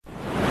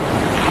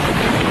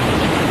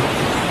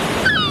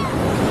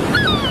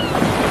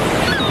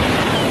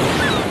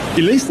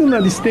Jy luister na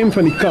die Stem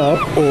van die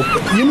Kaap op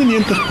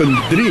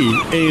 91.3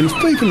 en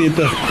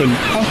 95.8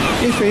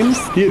 FM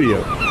stereo.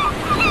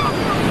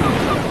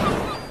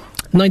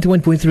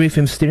 91.3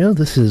 FM stereo,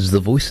 this is the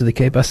voice of the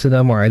Cape.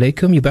 Assalamu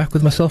alaikum. You're back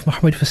with myself,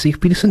 Mohammed Fasih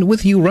Peterson,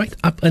 with you right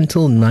up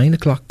until 9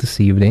 o'clock this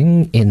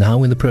evening. And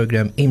now in the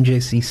program,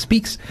 MJC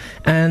Speaks.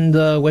 And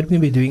what we're going to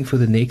be doing for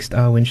the next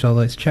hour,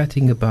 inshallah, is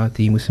chatting about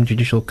the Muslim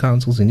Judicial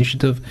Council's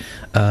initiative,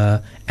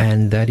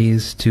 and that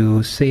is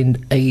to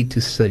send aid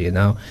to Syria.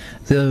 Now,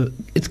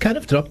 it's kind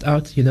of dropped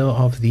out,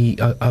 of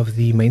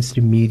the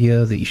mainstream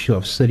media, the issue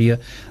of Syria.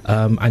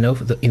 I know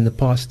in the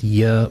past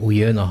year or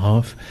year and a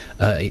half,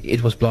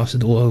 it was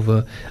blasted all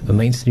over the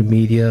mainstream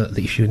media,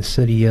 the issue in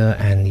Syria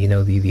and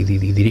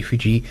the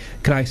refugee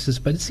crisis,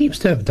 but it seems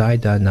to have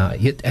died down now.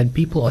 Yet, and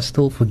people are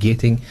still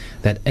forgetting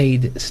that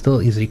aid still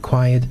is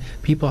required.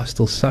 People are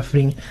still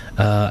suffering.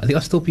 There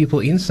are still people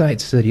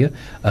inside Syria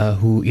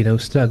who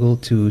struggle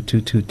to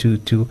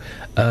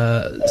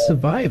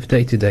survive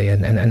day to day,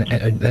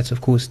 and that's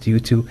of course due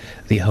to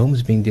the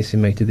homes being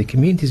decimated, the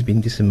communities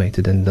being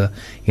decimated, and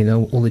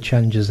all the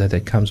challenges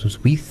that comes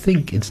with. We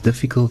think it's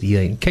difficult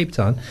here in Cape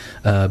Town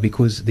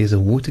because there's a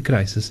water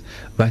crisis,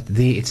 but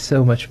there it's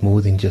so much more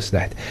than just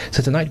that.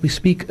 So tonight we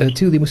speak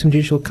to the Muslim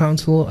Judicial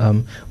Council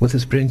with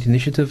this brilliant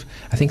initiative.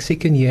 I think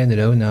second year in a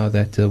row now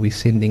that we're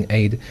sending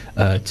aid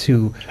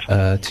to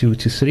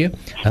Syria.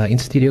 In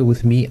studio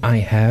with me I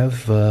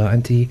have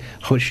Auntie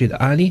Khurshid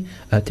Ali,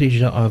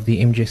 treasurer of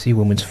the MJC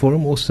Women's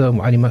Forum, also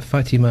Mu'alima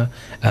Fatima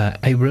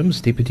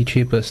Abrams, deputy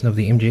chairperson of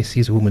the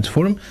MJC's Women's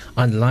Forum.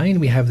 Online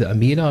we have the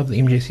Amira of the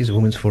MJC's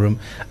Women's Forum,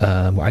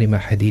 Mu'alima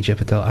Khadija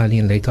Patel Ali,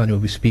 and later on we'll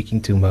be speaking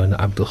to Mona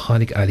Abdul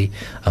Khalik Ali,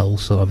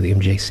 also of the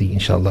MJC,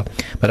 inshallah.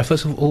 But I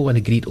first of all want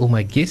to greet all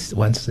my guests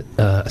once.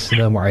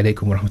 Assalamu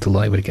alaikum wa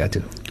rahmatullahi wa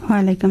barakatuh. Wa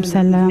alaikum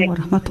salam wa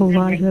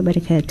rahmatullahi wa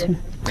barakatuh.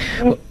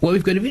 Well,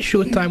 we've got a very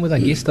short time with our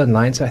guest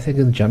online, so I think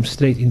we'll jump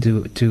straight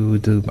into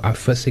our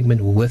first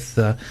segment with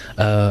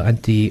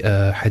Auntie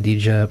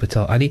Khadija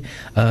Patel Ali.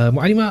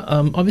 Mu'alima,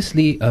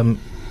 obviously,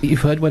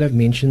 you've heard what I've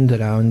mentioned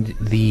around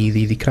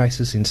the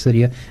crisis in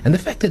Syria and the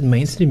fact that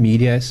mainstream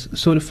media has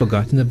sort of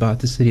forgotten about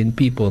the Syrian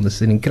people and the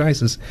Syrian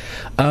crisis.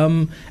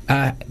 Do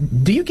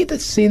you get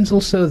that sense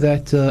also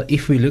that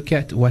if we look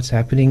at what's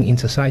happening in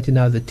society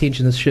now, the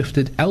tension has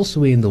shifted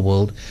elsewhere in the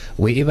world,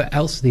 wherever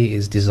else there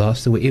is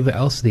disaster, wherever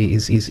else there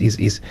is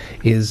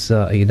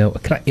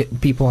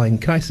people are in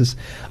crisis?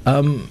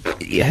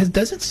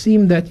 Does it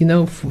seem that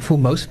for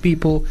most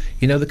people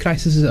the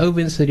crisis is over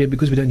in Syria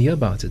because we don't hear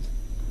about it?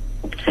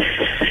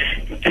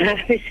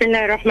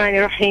 Bismillah ar-Rahman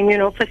ar-Rahim.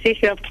 Fasih,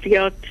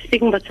 you're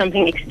speaking about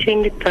something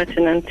extremely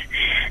pertinent.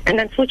 And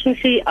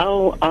unfortunately,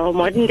 our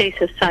modern day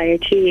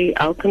society,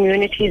 our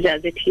communities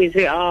as it is,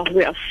 we are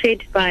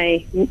fed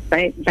by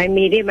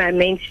media, by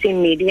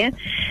mainstream media.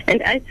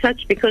 And as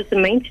such, because the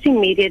mainstream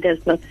media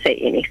does not say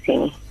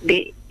anything,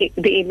 the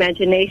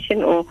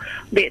imagination or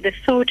the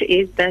thought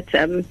is that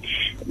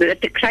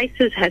the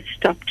crisis has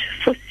stopped.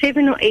 For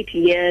 7 or 8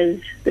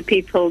 years, the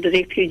people, the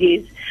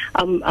refugees,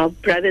 our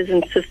brothers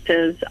and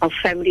sisters, our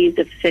families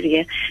of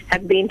Syria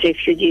have been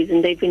refugees,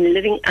 and they've been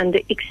living under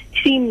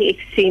extremely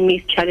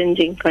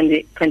challenging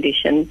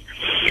conditions.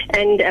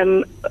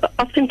 And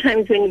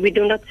oftentimes when we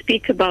do not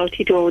speak about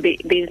it, or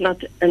there's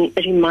not a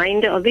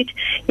reminder of it,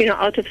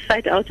 out of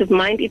sight, out of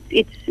mind,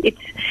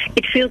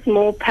 it feels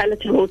more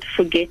palatable to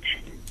forget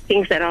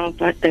things that are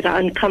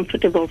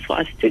uncomfortable for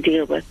us to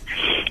deal with.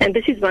 And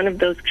this is one of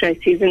those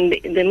crises, and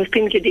the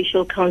Muslim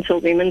Judicial Council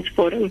Women's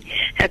Forum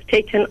have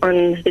taken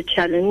on the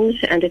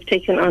challenge and have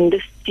taken on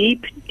this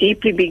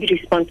deeply big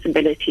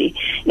responsibility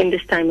in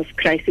this time of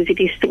crisis. It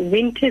is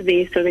winter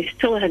there, so they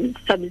still have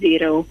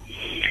sub-zero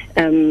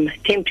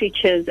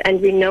temperatures,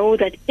 and we know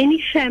that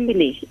any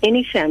family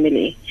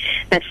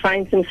that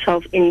finds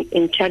themselves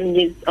in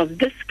challenges of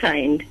this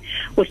kind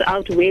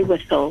without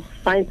wherewithal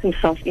finds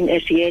themselves in a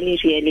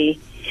really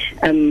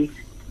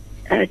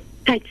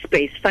tight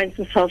space, finds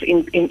themselves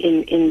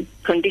in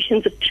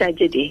conditions of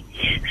tragedy.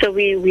 So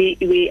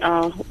we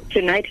are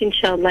tonight,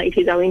 inshallah, it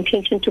is our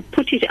intention to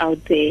put it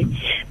out there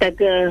that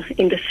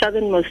in the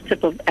southernmost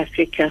tip of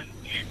Africa,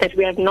 that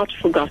we have not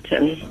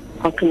forgotten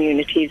our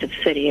communities of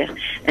Syria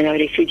and our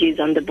refugees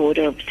on the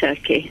border of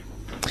Turkey.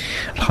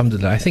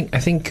 Alhamdulillah. I think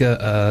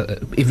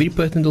it's very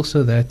pertinent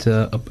also that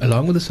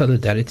along with the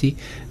solidarity,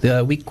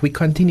 we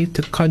continue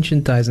to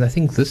conscientize, and I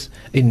think this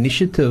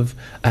initiative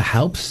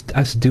helps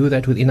us do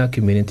that within our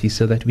community,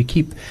 so that we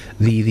keep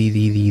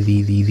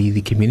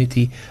the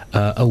community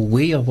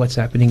aware of what's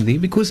happening there.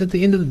 Because at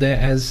the end of the day,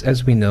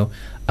 as we know,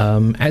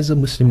 as a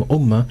Muslim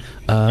ummah,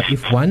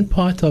 if one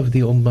part of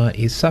the ummah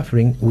is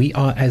suffering, we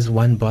are as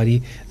one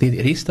body.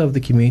 The rest of the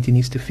community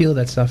needs to feel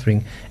that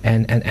suffering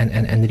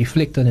and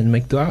reflect on and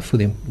make dua for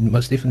them,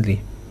 most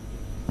definitely.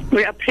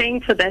 We are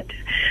praying for that,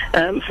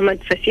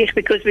 Muhammad Fasih,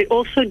 because we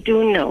also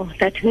do know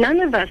that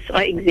none of us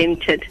are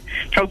exempted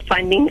from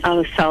finding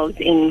ourselves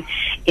in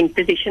in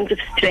positions of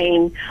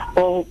strain,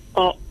 or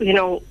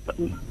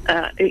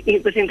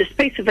it was in the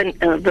space of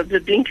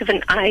the blink of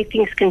an eye,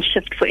 things can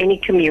shift for any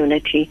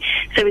community.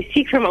 So we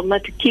seek from Allah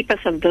to keep us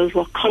of those who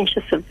are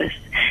conscious of this,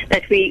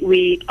 that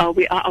we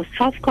are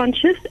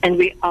self-conscious, and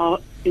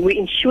we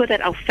ensure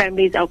that our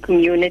families, our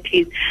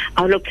communities,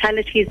 our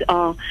localities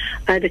are,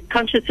 the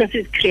consciousness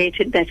is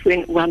created that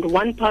when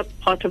one part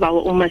of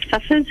our ummah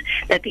suffers,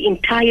 that the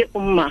entire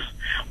ummah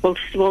will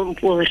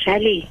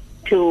rally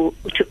to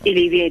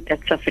alleviate that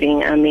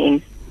suffering. I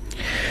mean.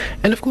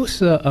 And of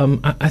course,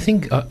 I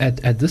think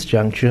at this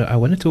juncture, I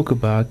want to talk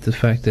about the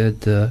fact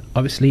that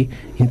obviously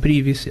in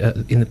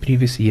the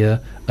previous year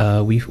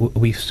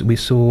we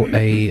saw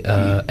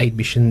a aid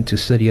mission to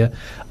Syria,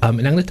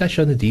 and I'm going to touch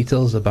on the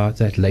details about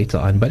that later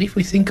on. But if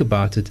we think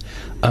about it,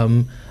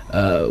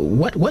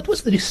 what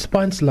was the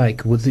response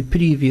like with the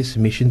previous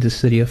mission to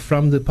Syria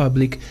from the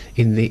public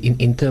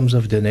in terms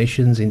of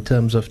donations, in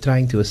terms of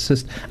trying to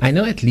assist? I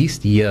know at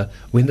least here,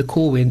 when the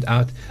call went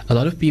out, a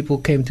lot of people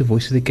came to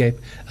Voice of the Cape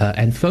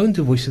and phoned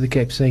to Voice of the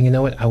Cape saying, you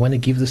know what, I want to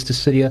give this to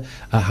Syria.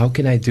 How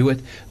can I do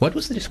it? What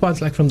was the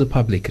response like from the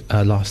public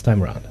last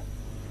time around?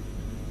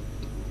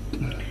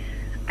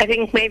 I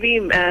think maybe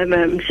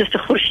Sister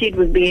Khurshid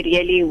would be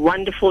really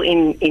wonderful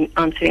in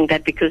answering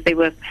that, because they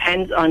were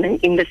hands-on and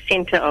in the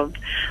center of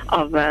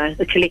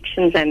the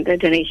collections and the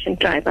donation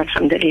drive,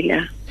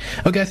 alhamdulillah.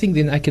 Okay, I think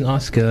then I can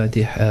ask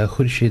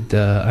Khurshid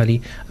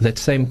Ali that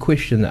same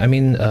question. I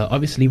mean,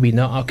 obviously we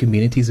know our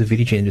community is a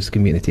very generous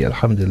community,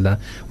 alhamdulillah,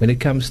 when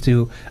it comes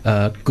to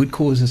good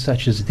causes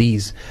such as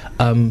these.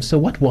 So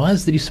what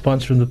was the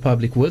response from the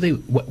public? Was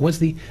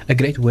there a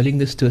great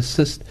willingness to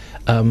assist?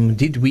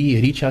 Did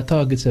we reach our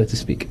target, so to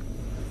speak?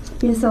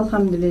 Yes,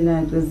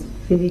 alhamdulillah, it was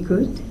very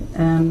good.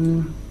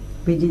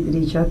 We did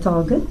reach our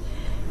target,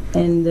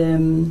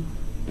 and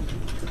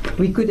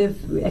we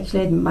actually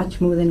had much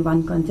more than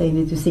one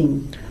container to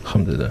send.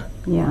 Alhamdulillah.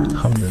 Yeah.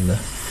 Alhamdulillah.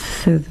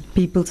 So the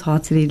people's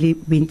hearts really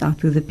went out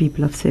to the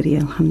people of Syria,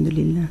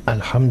 alhamdulillah.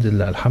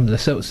 Alhamdulillah,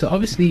 alhamdulillah. So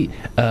obviously,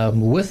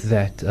 with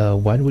that,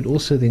 one would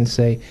also then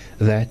say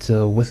that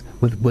with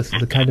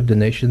the kind of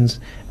donations,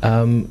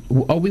 are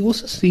we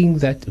also seeing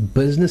that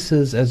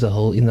businesses as a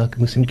whole in our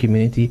Muslim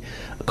community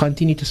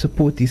continue to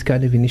support these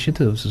kind of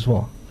initiatives as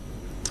well?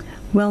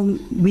 Well,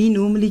 we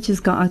normally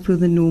just go out with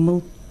the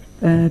normal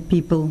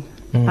people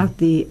out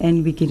there,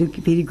 and we get a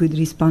very good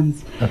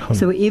response.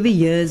 So whoever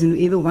hears and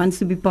whoever wants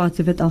to be part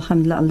of it,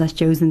 alhamdulillah, Allah's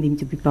chosen them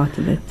to be part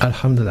of it.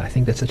 Alhamdulillah, I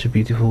think that's such a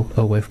beautiful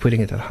way of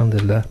putting it,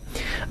 alhamdulillah.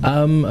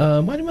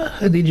 Malama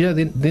Khadija,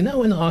 then I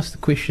want to ask the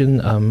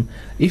question,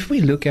 if we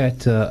look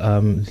at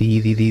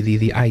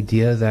the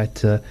idea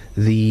that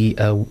the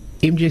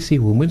MJC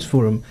Women's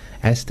Forum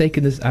has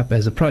taken this up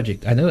as a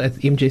project. I know that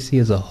MJC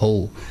as a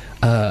whole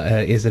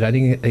is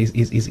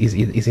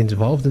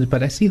involved in it,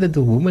 but I see that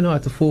the women are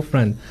at the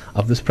forefront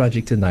of this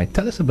project tonight.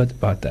 Tell us a bit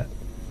about that.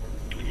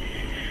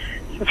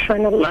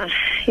 Subhanallah.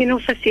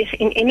 Fasih,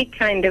 in any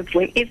kind of,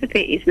 whenever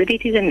there is, whether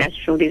it is a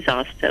natural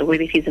disaster,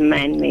 whether it is a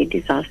man-made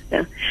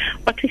disaster,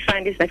 what we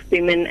find is that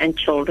women and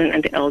children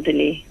and the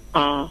elderly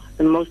are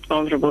the most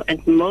vulnerable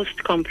and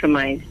most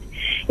compromised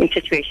in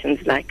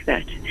situations like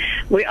that.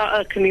 We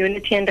are a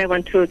community, and I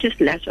want to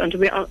just latch on to,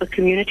 we are a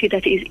community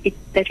that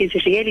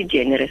is really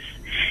generous,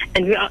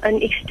 and we are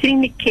an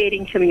extremely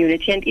caring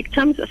community, and it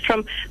comes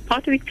from,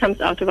 part of it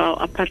comes out of our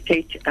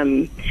apartheid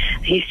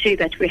history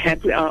that we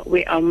have.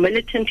 We are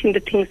militant in the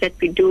things that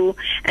we do,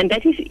 and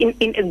that is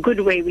in a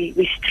good way.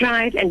 We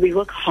strive and we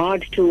work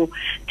hard to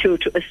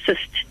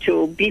assist,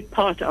 to be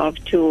part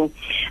of, to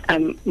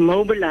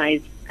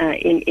mobilize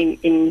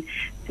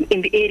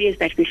in the areas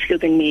that we feel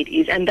the need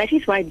is. And that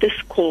is why this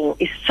call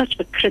is such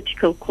a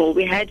critical call.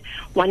 We had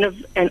one of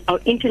our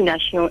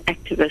international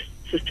activists,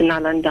 Sister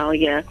Nalandal,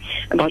 here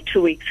about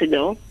 2 weeks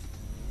ago,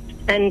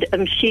 and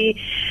she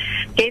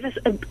gave us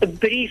a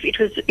brief.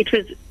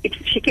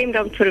 She came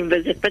down for a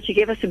visit, but she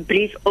gave us a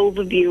brief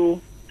overview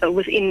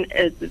within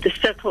the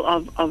circle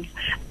of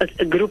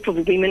a group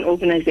of women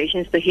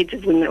organizations, the heads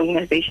of women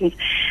organizations,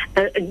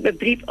 a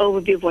brief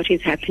overview of what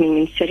is happening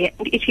in Syria.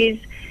 And it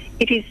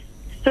is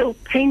so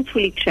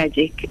painfully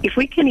tragic. If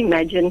we can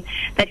imagine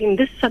that in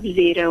this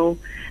sub-zero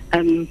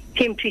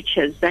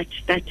temperatures, that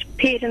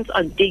parents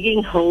are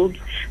digging holes,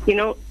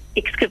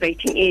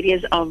 excavating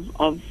areas of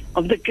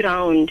the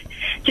ground,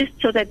 just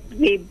so that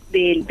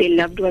their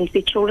loved ones,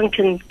 their children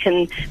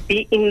can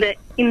be in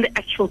the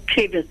actual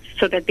crevice,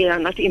 so that they are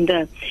not in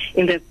the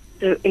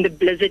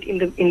blizzard,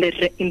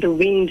 in the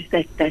wind.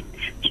 That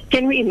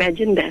can we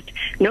imagine that?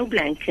 No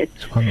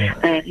blankets,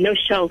 no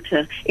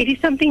shelter. It is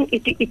something.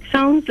 It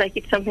sounds like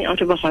it's something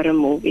out of a horror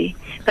movie,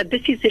 but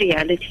this is the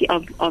reality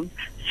of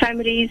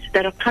families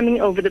that are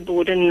coming over the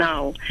border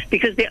now,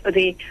 because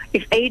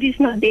if aid is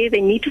not there,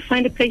 they need to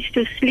find a place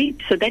to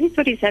sleep. So that is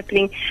what is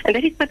happening, and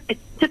that is but a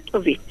tip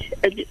of it,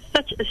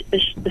 such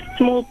a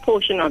small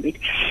portion of it.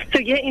 So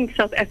here in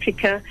South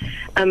Africa,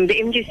 the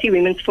MJC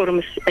Women's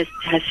Forum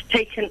has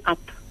taken up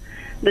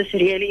this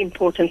really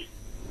important,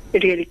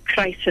 really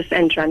crisis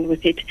and run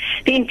with it.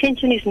 The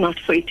intention is not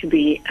for it to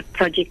be a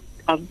project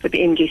of the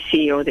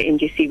MJC or the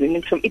MJC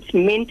Women's Home. It's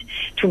meant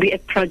to be a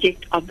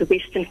project of the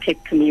Western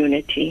Cape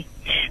community,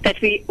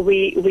 that we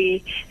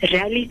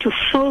rally to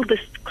fill this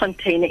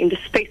container in the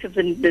space of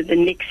the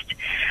next,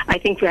 I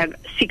think we have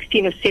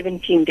 16 or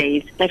 17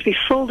 days, that we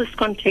fill this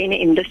container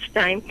in this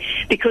time,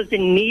 because the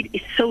need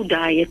is so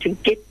dire to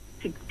get,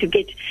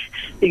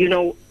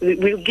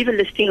 we'll give a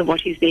listing of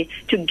what is there,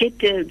 to get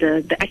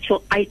the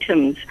actual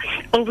items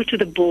over to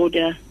the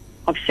border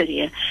of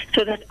Syria,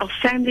 so that our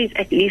families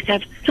at least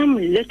have some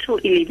little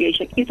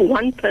alleviation. If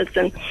one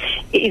person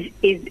is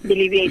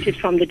alleviated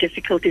from the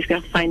difficulties we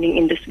are finding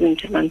in this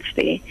winter months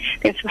there,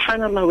 then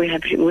subhanallah,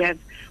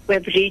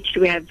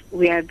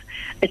 we have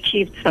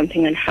achieved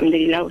something,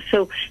 alhamdulillah.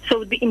 So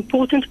the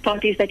important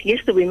part is that,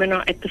 yes, the women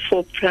are at the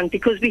forefront,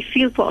 because we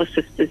feel for our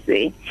sisters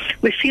there,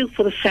 we feel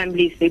for the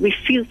families there, we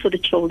feel for the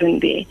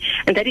children there,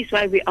 and that is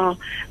why we are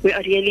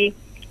really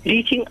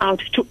reaching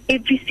out to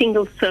every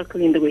single circle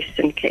in the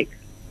Western Cape.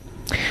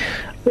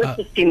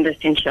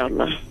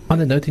 Inshallah. On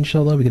the note,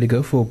 inshallah, we're going to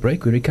go for a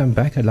break. When we come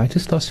back, I'd like to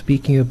start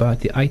speaking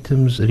about the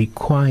items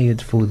required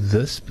for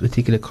this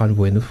particular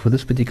convoy and for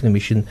this particular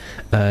mission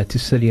to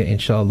Syria,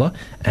 inshallah.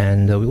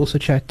 And we also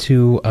chat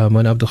to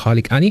Mona Abdul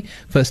Khalik Ali,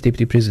 First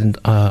Deputy President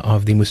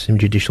of the Muslim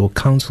Judicial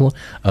Council,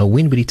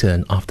 when we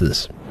return after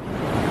this.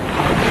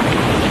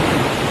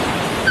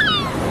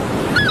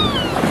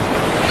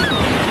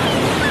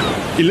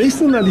 Je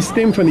luister naar die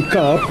stem van die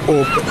Kaap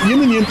op 91.3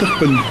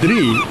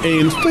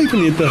 en 95.8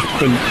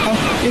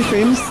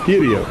 FM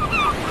stereo.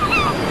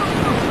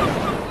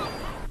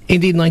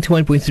 Indeed,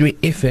 91.3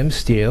 FM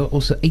stereo,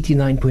 also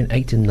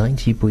 89.8 and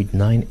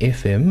 90.9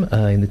 FM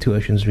in the Two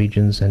Oceans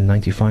regions, and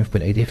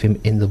 95.8 FM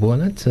in the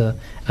Walnut.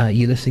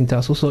 You're listening to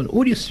us also on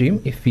audio stream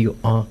if you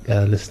are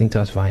listening to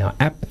us via our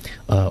app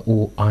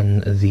or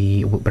on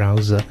the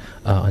browser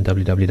on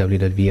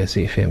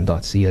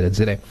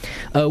www.vsfm.co.za.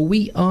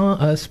 We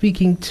are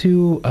speaking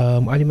to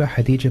Alima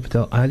Khadija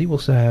Patel Ali. We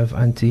also have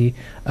Auntie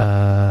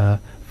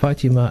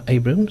Fatima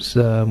Abrams,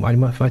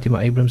 Alima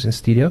Fatima Abrams in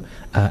studio,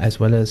 as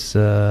well as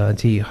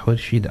Auntie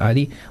Khurshid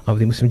Ali of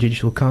the Muslim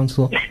Judicial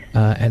Council,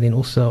 and then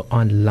also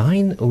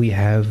online we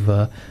have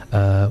the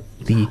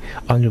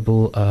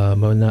Honourable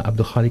Mona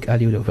Abdul Khalik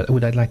Ali,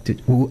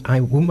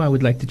 whom I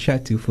would like to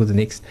chat to for the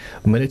next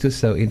minute or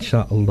so,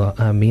 inshallah.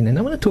 Ameen. And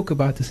I want to talk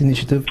about this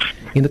initiative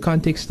in the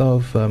context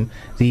of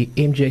the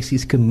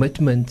MJC's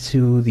commitment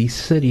to the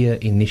Syria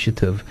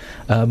initiative.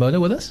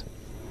 Mona, with us?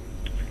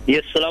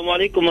 Yes, assalamu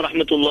alaikum wa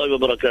rahmatullahi wa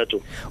barakatuh.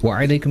 Wa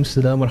alaikum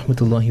salam wa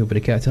rahmatullahi wa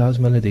barakatuh. How's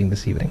Mona doing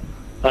this evening?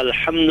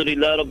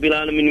 Alhamdulillah Rabbil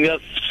Alameen. We are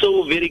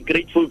so very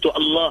grateful to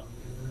Allah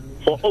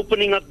for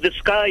opening up the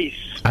skies.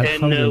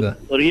 And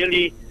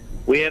really,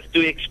 we have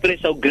to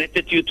express our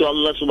gratitude to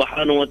Allah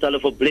subhanahu wa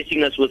ta'ala for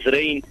blessing us with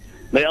rain.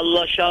 May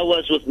Allah shower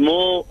us with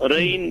more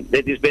rain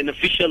that is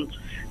beneficial.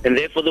 And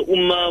therefore the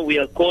Ummah, we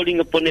are calling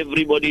upon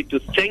everybody to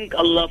thank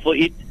Allah for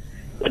it,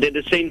 but at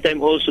the same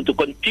time also to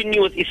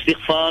continue with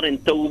istighfar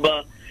and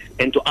tawbah,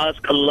 and to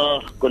ask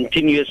Allah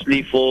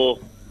continuously for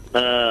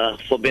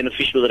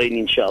beneficial rain,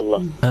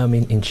 inshallah.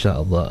 Ameen,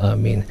 inshallah.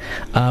 Ameen.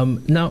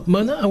 Now,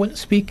 Mona, I want to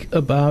speak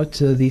about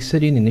the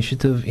Syrian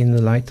initiative in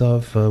the light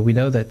of, we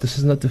know that this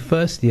is not the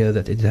first year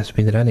that it has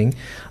been running.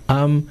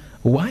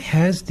 Why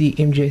has the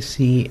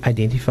MJC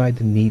identified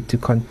the need to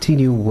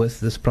continue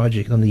with this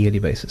project on a yearly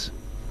basis?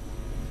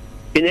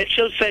 In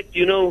actual fact,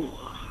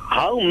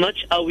 how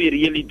much are we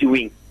really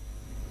doing?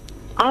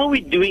 Are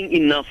we doing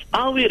enough?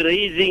 Are we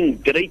raising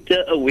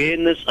greater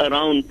awareness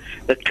around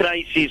the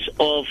crisis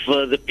of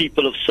the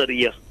people of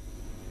Syria?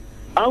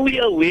 Are we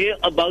aware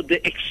about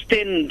the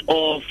extent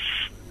of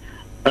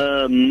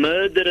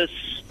murderous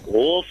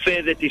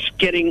warfare that is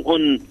carrying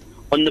on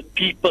the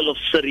people of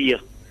Syria?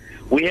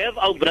 We have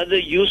our brother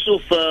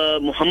Yusuf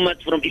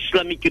Muhammad from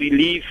Islamic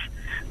Relief,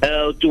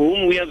 to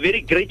whom we are very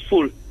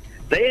grateful.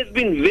 They have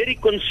been very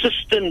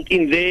consistent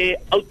in their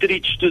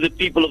outreach to the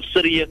people of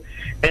Syria,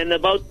 and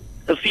about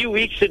a few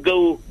weeks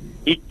ago,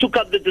 he took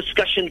up the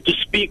discussion to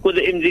speak with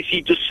the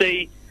MJC to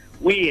say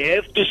we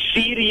have to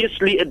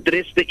seriously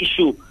address the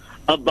issue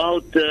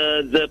about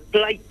the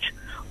plight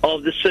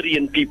of the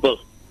Syrian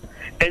people.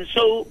 And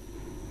so,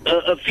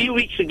 a few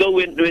weeks ago,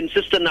 when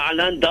Sister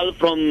Na'alan Dal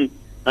from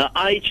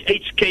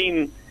IHH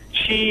came,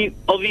 she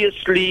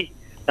obviously,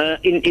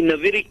 in a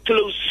very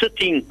close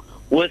sitting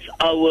with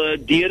our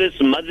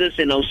dearest mothers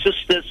and our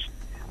sisters,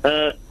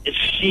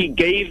 she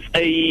gave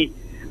a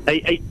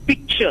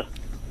picture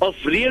of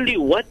really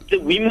what the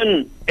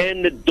women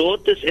and the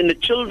daughters and the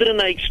children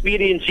are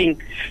experiencing,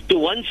 to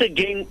once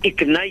again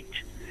ignite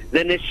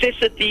the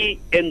necessity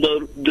and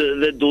the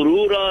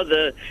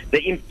durura,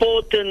 the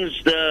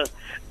importance,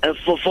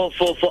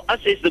 for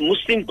us as the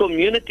Muslim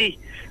community,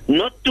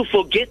 not to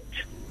forget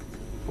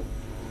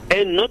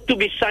and not to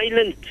be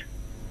silent.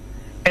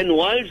 And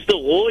whilst the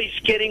war is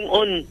carrying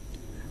on,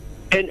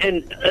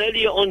 and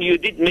earlier on you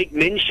did make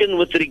mention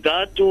with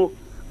regard to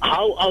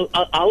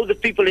how the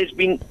people has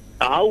been,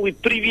 how we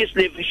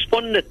previously have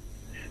responded.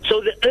 So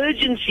the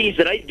urgency is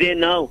right there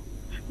now.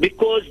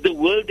 because the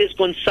world has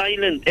gone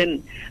silent.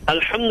 And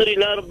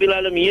Alhamdulillah Rabbil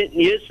Alameen,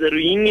 yes,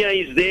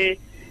 Rohingya is there,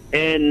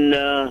 and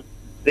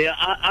there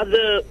are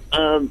other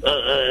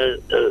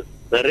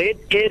red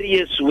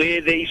areas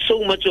where there is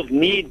so much of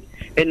need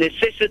and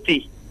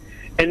necessity.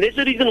 And that's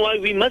the reason why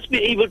we must be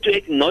able to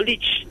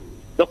acknowledge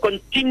the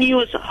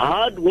continuous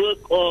hard work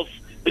of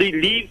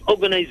relief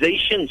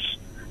organizations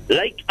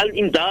like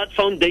Al-Imdad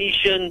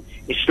Foundation,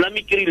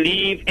 Islamic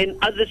Relief, and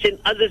others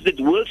that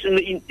works in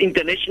the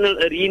international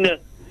arena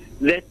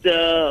that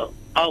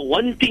are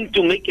wanting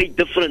to make a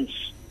difference.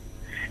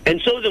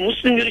 And so the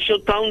Muslim Judical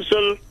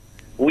Council,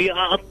 we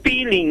are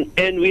appealing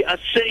and we are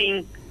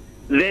saying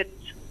that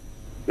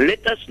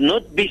let us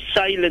not be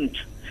silent.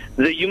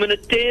 The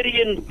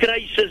humanitarian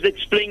crisis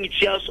that's playing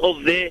itself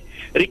off there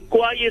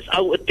requires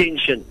our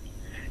attention.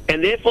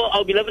 And therefore,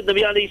 our beloved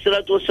Nabi alayhi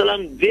salatu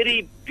wasalam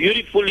very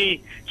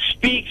beautifully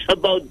speaks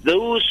about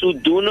those who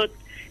do not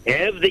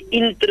have the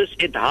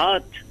interest at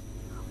heart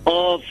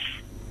of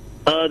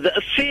the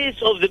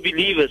affairs of the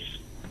believers.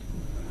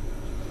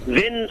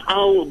 Then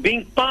our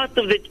being part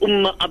of that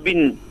ummah are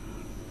being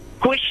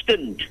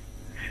questioned.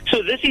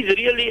 So this is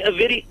really a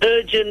very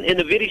urgent and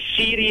a very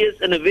serious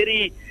and a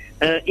very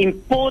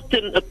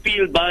important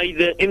appeal by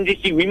the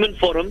MDC Women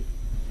Forum.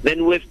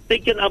 Then we've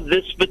taken up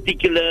this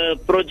particular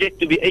project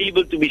to be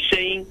able to be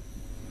saying,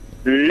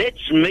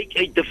 let's make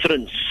a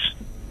difference.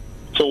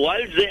 So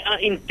whilst they are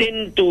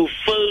intent to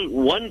fill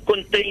one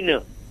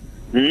container,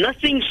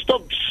 nothing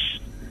stops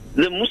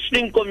the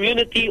Muslim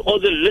community or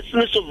the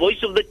listeners of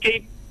Voice of the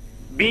Cape,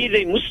 be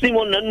they Muslim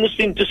or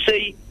non-Muslim, to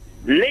say,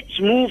 let's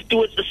move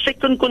towards a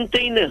second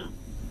container.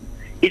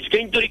 It's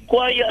going to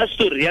require us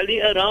to rally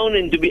around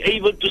and to be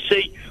able to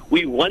say,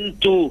 we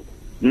want to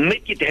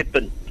make it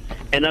happen.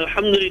 And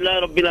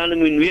Alhamdulillah Rabbil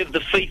Alameen, we have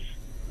the faith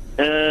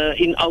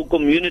in our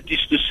communities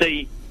to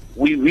say,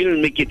 we will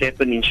make it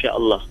happen,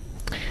 inshaAllah.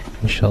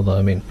 Inshallah,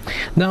 I mean.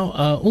 Now,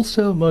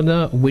 also,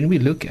 Mona, when we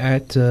look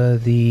at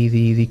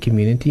the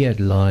community at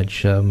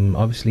large,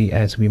 obviously,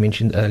 as we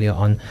mentioned earlier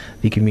on,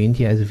 the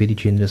community has a very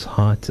generous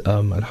heart,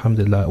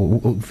 alhamdulillah,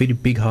 or very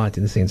big heart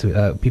in the sense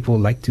of people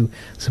like to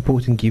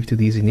support and give to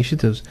these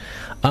initiatives.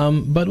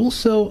 But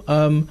also,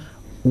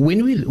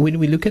 when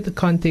we look at the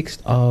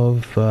context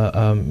of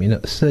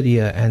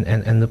Syria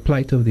and the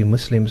plight of the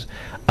Muslims,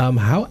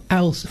 how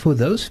else, for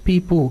those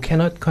people who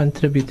cannot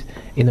contribute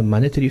in a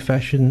monetary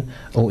fashion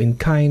or in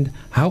kind,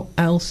 how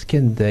else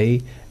can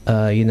they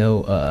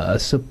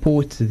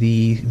support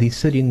the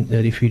Syrian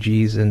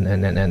refugees and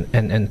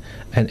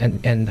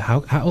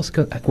how else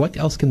what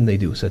else can they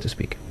do, so to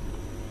speak?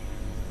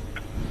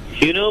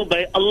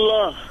 By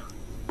Allah,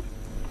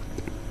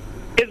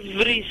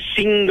 every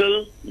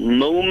single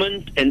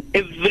moment and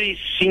every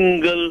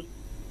single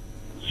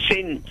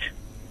cent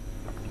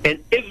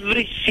and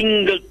every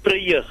single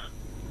prayer,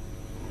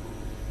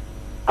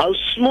 how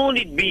small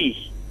it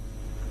be,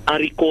 are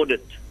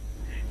recorded.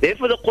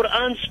 Therefore the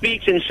Quran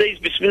speaks and says,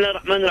 Bismillah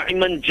ar-Rahman ar-Rahim,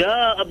 man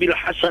ja'a bil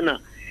hasana,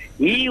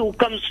 he who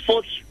comes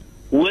forth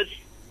with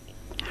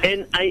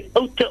an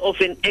iota of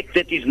an act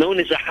that is known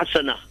as a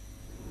hasana.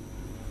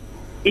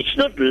 It's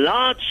not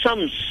large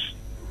sums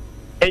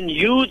and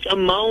huge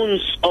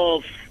amounts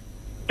of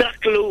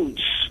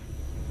truckloads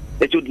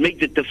that would make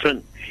the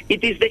difference.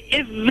 It is the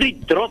every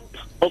drop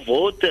of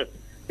water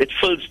that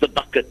fills the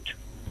bucket.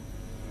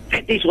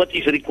 That is what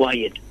is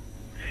required.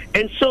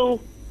 And so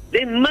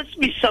there must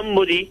be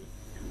somebody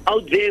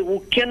out there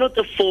who cannot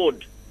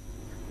afford,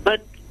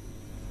 but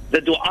the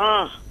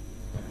dua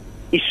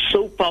is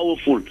so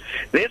powerful.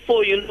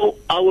 Therefore,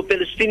 our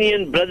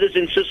Palestinian brothers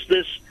and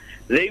sisters,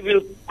 they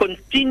will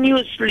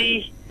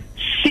continuously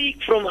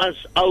seek from us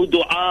our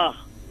dua.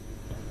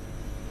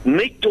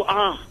 Make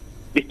dua,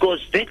 because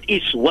that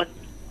is what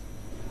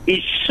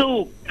is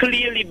so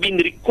clearly been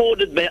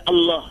recorded by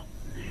Allah.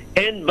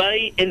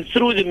 And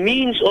through the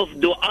means of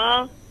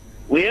dua,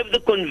 we have the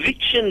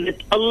conviction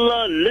that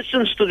Allah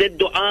listens to that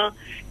dua,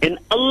 and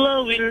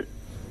Allah will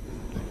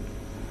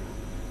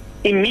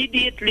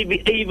immediately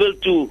be able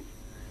to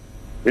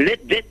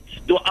let that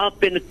dua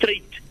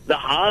penetrate the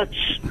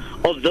hearts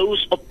of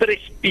those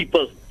oppressed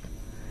people,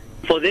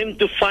 for them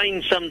to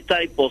find some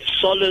type of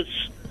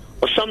solace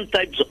or some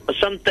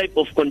type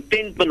of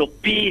contentment or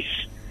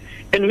peace.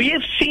 And we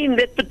have seen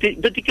that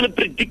particular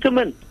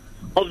predicament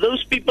of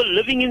those people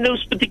living in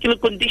those particular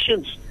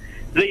conditions.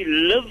 They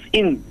live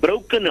in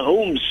broken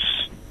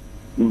homes,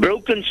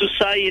 broken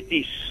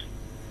societies.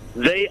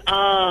 They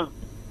are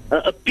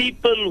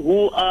people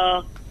who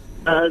are,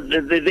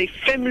 their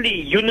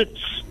family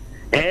units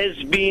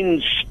has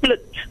been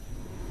split.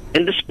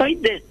 And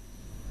despite that,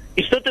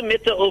 it's not a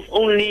matter of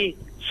only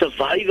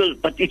survival,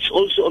 but it's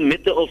also a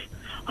matter of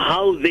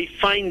how they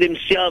find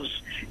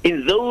themselves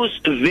in those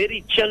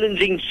very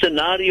challenging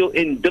scenario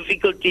and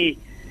difficulty,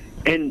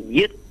 and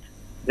yet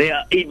they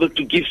are able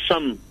to give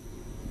some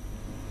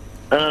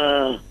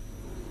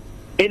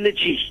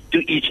energy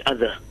to each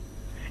other.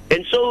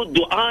 And so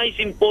dua is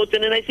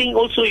important, and I think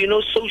also,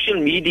 social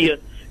media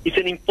is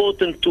an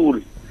important tool.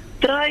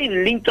 Try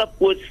and link up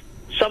with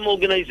some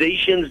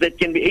organizations that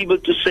can be able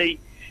to say,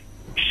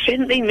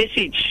 send a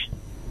message.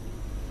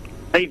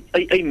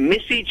 A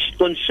message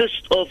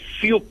consists of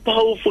few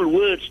powerful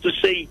words to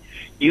say,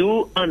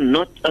 you are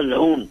not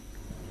alone.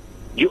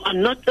 You are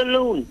not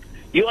alone.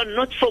 You are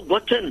not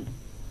forgotten.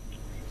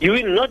 You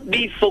will not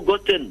be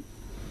forgotten.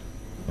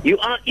 You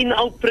are in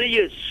our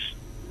prayers.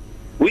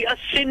 We are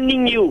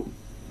sending you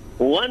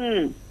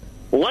one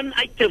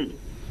item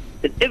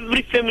that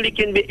every family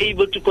can be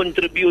able to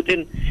contribute.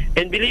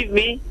 And believe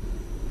me,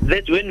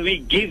 that when we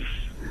give,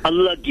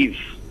 Allah give.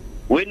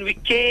 When we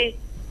care,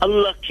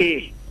 Allah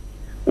care.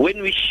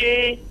 When we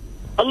share,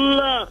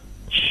 Allah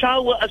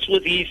shower us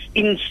with His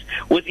endless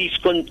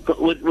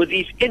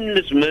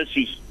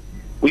mercy.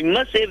 We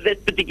must have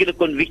that particular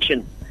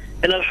conviction.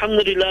 And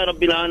Alhamdulillah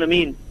Rabbil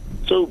Alameen.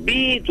 So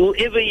be it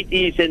whoever it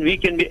is, and we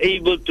can be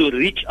able to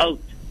reach out.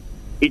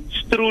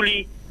 It's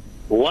truly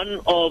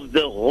one of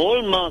the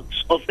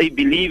hallmarks of a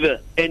believer,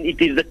 and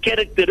it is the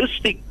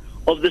characteristic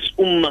of this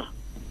ummah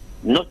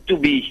not to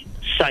be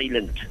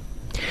silent.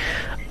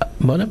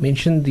 Mona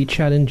mentioned the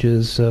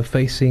challenges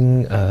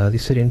facing the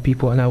Syrian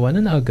people, and I want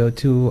to now go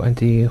to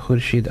Auntie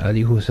Khurshid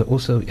Ali, who's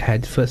also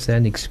had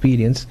first-hand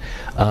experience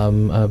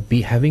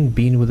having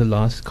been with the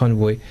last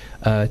convoy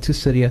to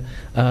Syria.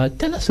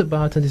 Tell us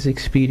about these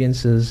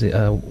experiences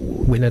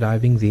when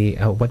arriving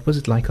there. What was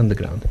it like on the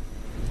ground?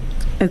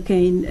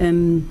 Okay,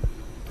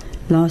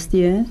 last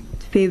year,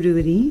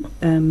 February,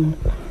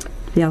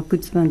 the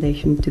Al-Quds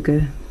Foundation took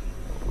a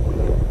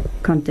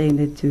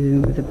container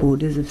to the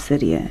borders of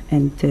Syria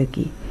and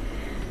Turkey.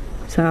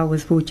 So I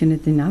was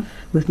fortunate enough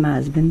with my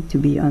husband to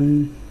be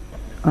on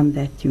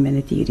that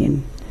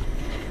humanitarian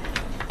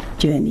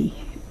journey.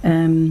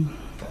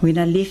 When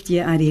I left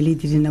here, I really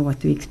didn't know what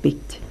to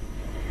expect.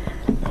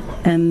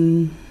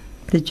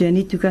 The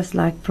journey took us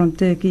like from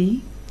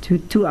Turkey to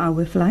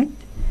 2-hour flight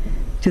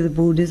to the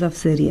borders of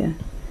Syria.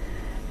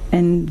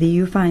 And there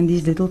you find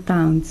these little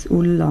towns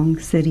all along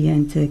Syria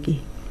and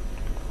Turkey.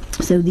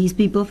 So these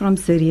people from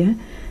Syria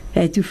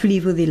had to flee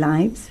for their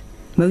lives,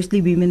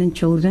 mostly women and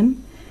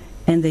children,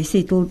 and they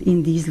settled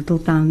in these little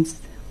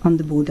towns on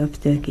the border of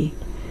Turkey.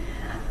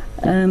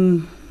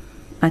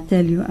 I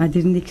tell you, I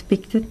didn't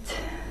expect it.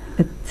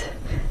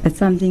 It's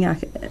something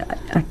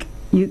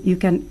you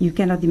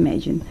cannot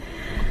imagine.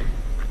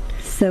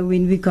 So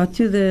when we got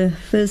to the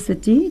first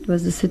city, it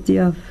was the city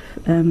of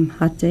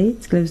Hatay,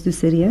 it's close to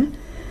Syria.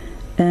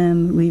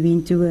 We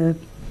went to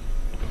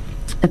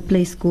a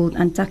place called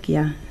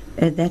Antakya.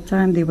 At that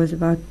time, there was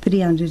about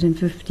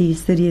 350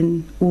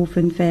 Syrian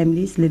orphan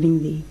families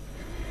living there,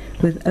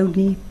 with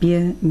only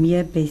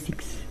mere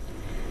basics,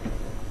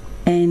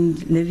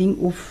 and living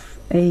off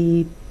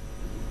a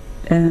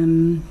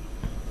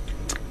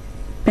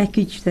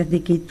package that they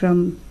get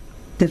from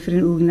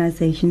different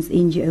organizations,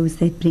 NGOs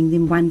that bring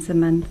them once a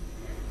month.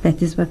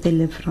 That is what they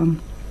live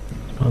from,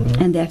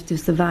 and they have to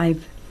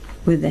survive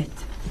with that.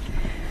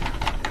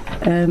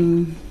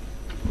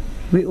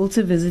 We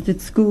also visited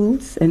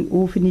schools and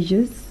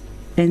orphanages,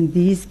 and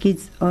these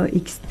kids are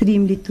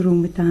extremely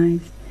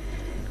traumatized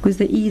because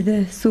they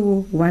either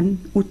saw one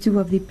or two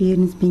of their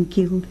parents being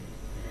killed,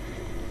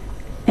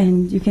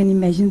 and you can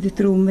imagine the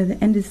trauma.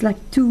 And it's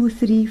like 2,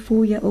 3,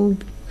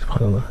 4-year-old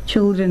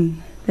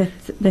children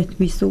that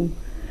we saw,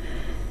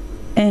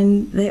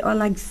 and they are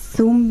like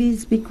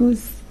zombies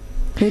because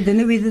they don't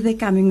know whether they're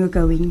coming or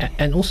going.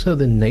 And also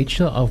the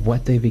nature of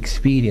what they've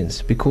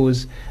experienced,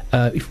 because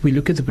if we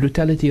look at the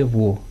brutality of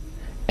war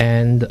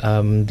and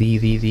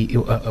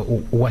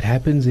what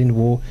happens in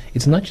war,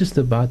 it's not just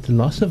about the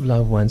loss of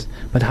loved ones,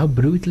 but how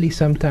brutally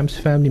sometimes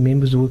family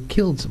members were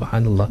killed,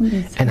 subhanAllah,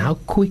 and how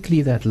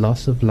quickly that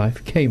loss of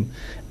life came.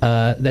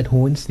 That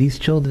haunts these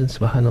children,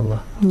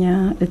 subhanAllah.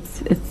 Yeah,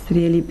 it's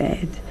really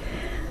bad.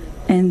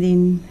 And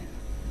then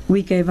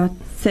we gave out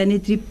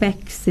sanitary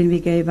packs, and we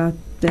gave out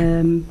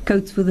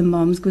coats for the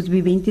moms because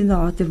we went in the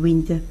heart of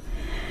winter,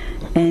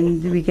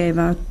 and we gave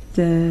out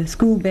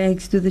school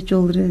bags to the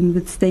children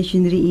with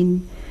stationery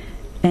in,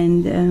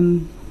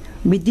 and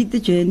we did the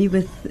journey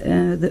with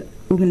the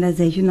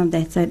organization on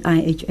that side,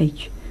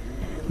 IHH,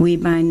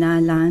 whereby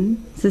Nalan,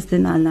 Sister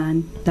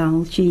Nalan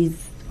Dal,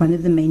 she's one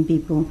of the main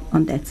people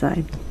on that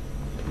side.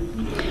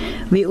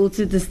 We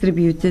also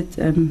distributed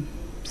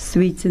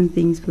sweets and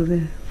things for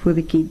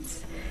the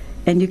kids,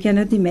 and you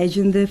cannot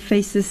imagine the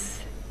faces.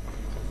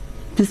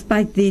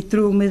 Despite the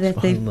trauma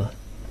that they've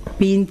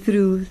been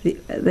through,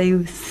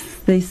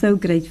 they're so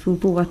grateful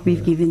for what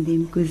we've given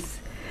them, because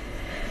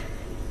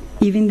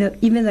even though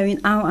in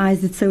our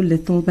eyes it's so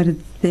little, but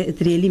it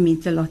really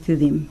meant a lot to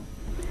them.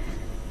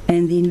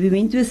 And then we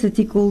went to a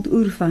city called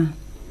Urfa.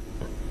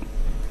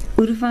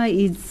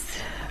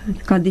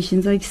 Urfa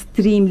conditions are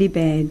extremely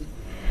bad.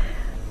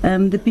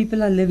 The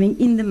people are living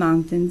in the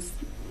mountains.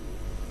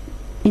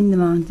 In the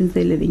mountains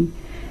they're living.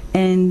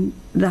 And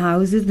the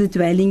houses, the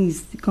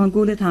dwellings, you can't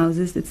call it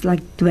houses, it's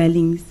like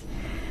dwellings.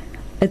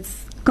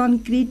 It's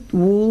concrete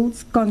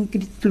walls,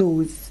 concrete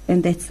floors,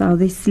 and that's how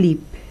they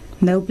sleep.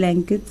 No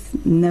blankets,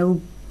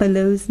 no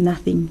pillows,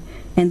 nothing.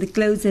 And the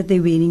clothes that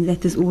they're wearing,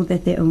 that is all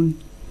that they own.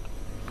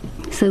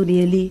 So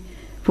really,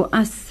 for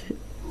us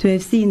to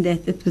have seen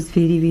that, it was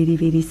very, very,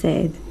 very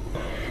sad.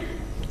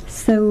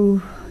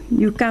 So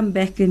you come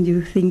back and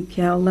you think,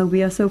 Ya Allah,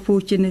 we are so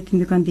fortunate in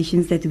the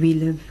conditions that we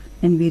live,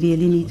 and we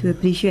really need to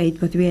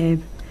appreciate what we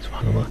have.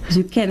 Because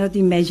you cannot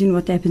imagine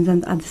what happens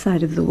on the other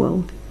side of the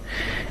world.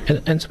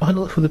 And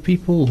subhanAllah, for the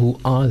people who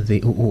are there,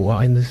 who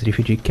are in this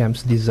refugee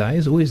camps, the desire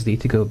is always there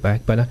to go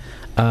back. But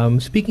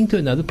speaking to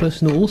another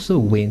person who also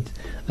went,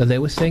 they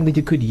were saying that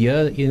you could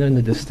hear, in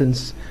the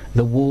distance,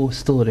 the war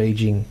still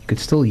raging. You could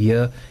still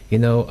hear,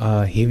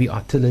 heavy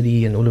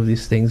artillery and all of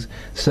these things.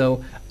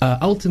 So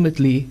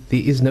ultimately,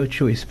 there is no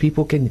choice.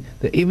 People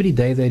every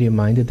day they're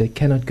reminded they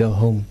cannot go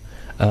home.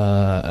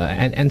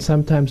 And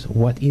sometimes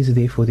what is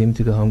there for them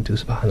to go home to,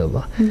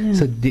 subhanAllah. Yeah.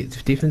 So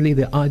definitely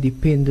they are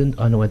dependent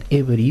on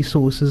whatever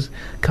resources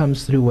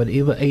comes through,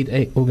 whatever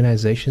aid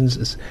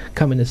organizations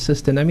come and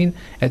assist. And I mean,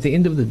 at the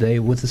end of the day,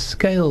 with the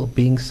scale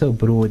being so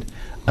broad,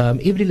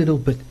 every little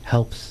bit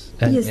helps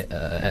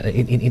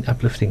in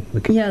uplifting.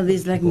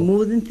 There's like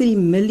more than 3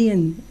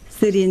 million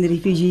Syrian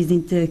refugees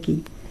in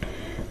Turkey.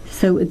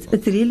 So it's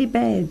really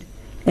bad.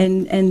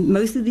 And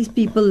most of these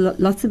people,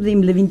 lots of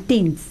them live in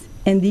tents.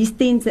 And these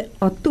tents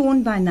are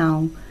torn by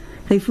now.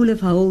 They're full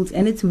of holes,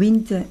 and it's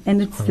winter,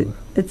 and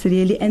it's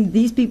really. And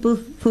these people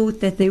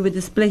thought that they were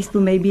displaced for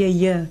maybe a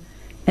year,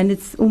 and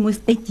it's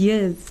almost 8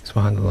 years.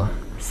 Subhanallah.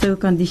 So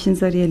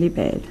conditions are really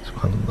bad.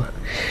 Subhanallah.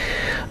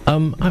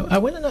 I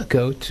want to now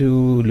go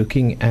to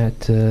looking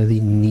at the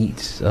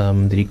needs,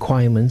 the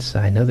requirements.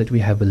 I know that we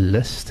have a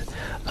list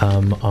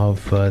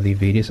of the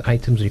various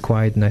items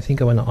required, and I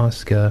think I want to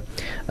ask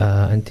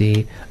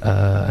Auntie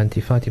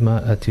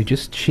Fatima to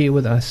just share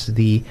with us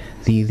the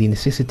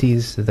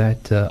necessities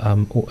that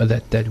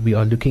we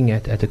are looking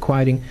at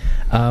acquiring,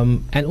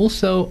 and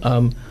also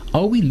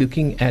are we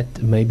looking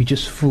at maybe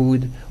just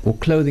food or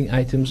clothing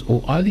items,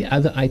 or are there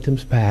other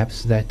items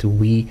perhaps that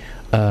we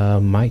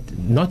might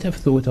not have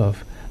thought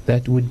of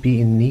that would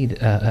be in need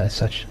as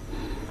such?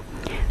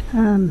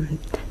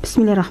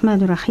 Bismillah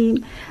ar-Rahman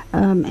ar-Rahim.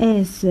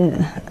 As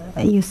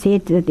you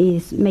said, there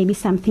is maybe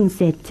some things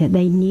that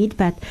they need,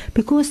 but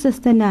because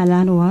Sister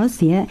Nalan was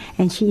here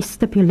and she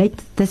stipulated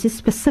this is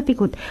specific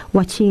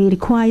what she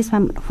requires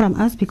from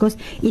us, because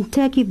in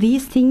Turkey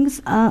these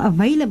things are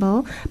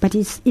available, but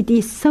it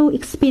is so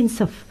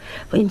expensive,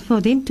 and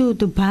for them to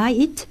buy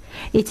it,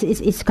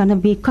 it's going to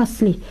be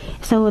costly.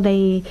 So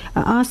they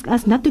ask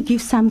us not to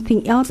give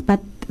something else but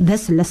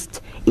this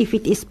list, if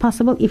it is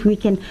possible, if we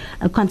can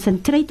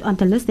concentrate on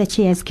the list that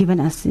she has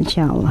given us,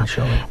 inshallah.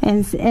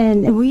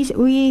 And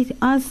we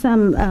ask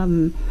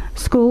some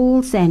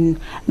schools and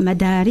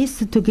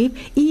madaris to give,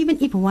 even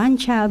if one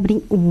child bring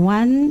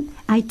one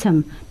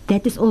item,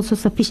 that is also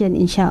sufficient,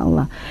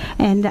 inshallah.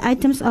 And the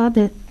items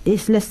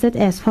is listed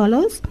as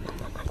follows: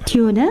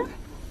 tuna,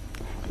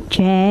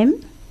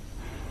 jam,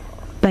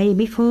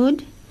 baby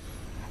food,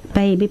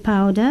 baby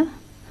powder,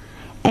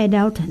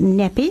 adult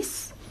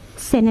nappies,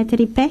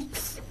 sanitary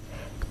packs,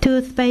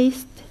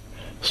 toothpaste,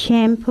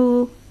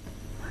 shampoo,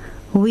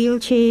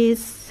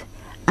 wheelchairs,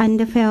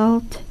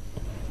 underfelt,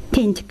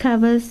 tent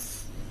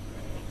covers,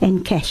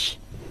 and cash.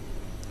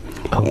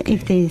 Okay.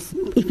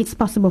 If it's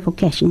possible for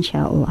cash,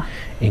 inshallah.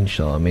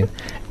 Inshallah, I mean,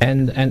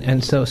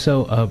 and so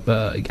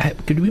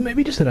could we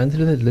maybe just run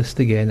through that list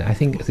again? I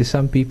think there's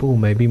some people who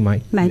maybe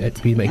might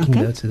be making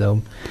notes at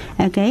home.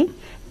 Okay,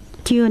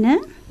 tuna,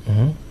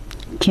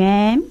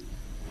 jam,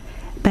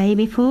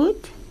 baby food,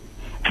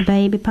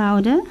 baby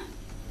powder,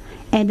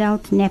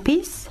 adult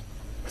nappies,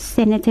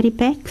 sanitary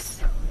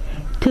packs,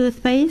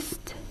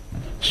 toothpaste,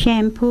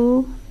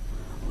 shampoo,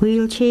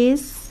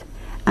 wheelchairs,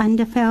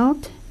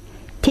 underfelt,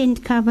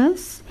 tent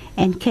covers,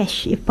 and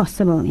cash if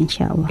possible,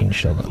 inshallah.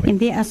 Inshallah. And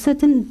there are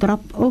certain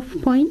drop-off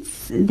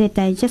points that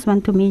I just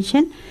want to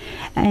mention,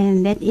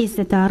 and that is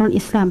the Darul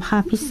Islam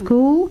Hafiz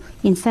School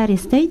in Surrey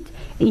Estate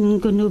in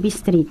Gonubi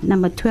Street,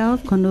 number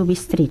 12 Gonubi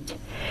Street.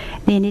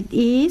 Then it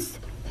is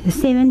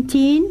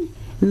 17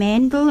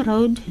 Mandel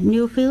Road,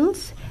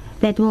 Newfields,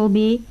 that will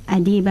be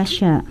Adiba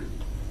Shah.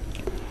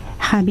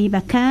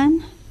 Habiba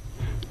Khan,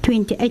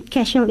 28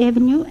 Cashel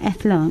Avenue,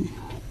 Athlone.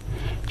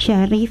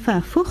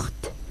 Sharifa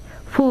Fucht,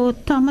 4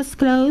 Thomas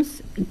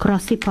Close,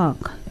 Grassy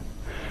Park.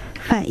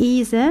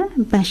 Faiza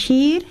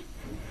Bashir,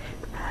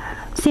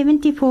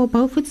 74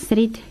 Beaufort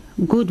Street,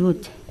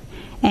 Goodwood.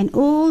 And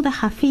all the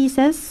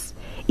Hafizas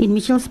in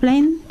Mitchell's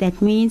Plain,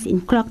 that means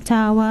in Clock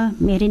Tower,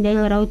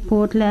 Merindale Road,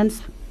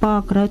 Portlands,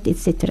 Park Road,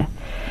 etc.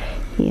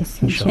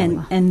 Yes,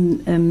 inshallah.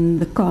 And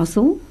the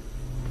castle,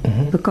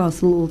 the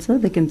castle also,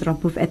 they can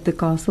drop off at the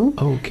castle.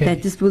 Okay.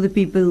 That is for the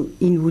people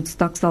in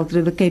Woodstock, Salt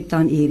River, Cape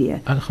Town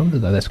area.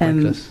 Alhamdulillah, that's quite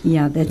close.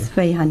 Yeah, that's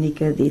Faye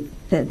Hanika,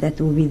 that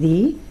will be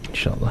there.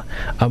 Inshallah.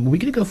 We're going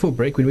to go for a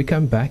break. When we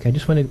come back, I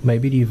just want to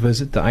maybe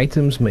revisit the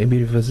items, maybe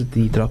revisit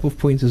the drop-off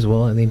points as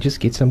well, and then just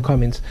get some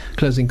comments,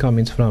 closing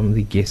comments from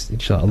the guests,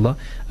 inshallah.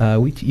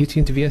 You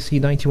tune to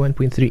VSC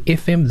 91.3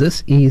 FM.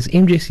 This is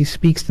MJC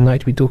Speaks.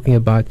 Tonight we're talking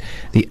about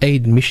the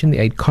aid mission, the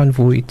aid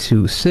convoy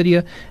to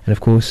Syria, and of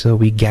course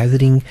we're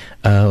gathering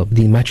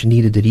the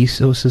much-needed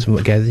resources,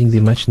 we're gathering the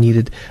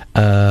much-needed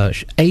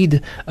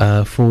aid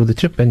for the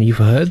trip, and you've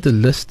heard the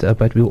list,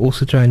 but we'll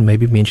also try and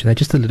maybe mention that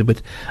just a little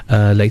bit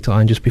later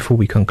on, just before before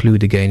we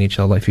conclude again,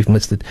 inshallah. If you've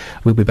missed it,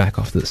 we'll be back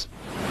after this.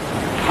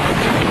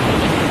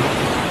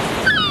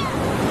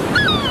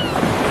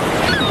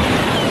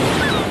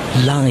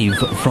 Live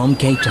from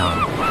Cape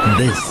Town,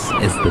 this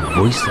is the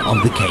Voice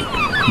of the Cape,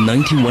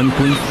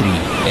 91.3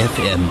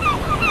 FM.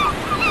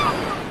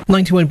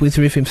 91.3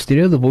 FM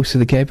stereo, the Voice of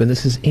the Cape, and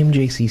this is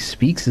MJC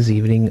Speaks. This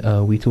evening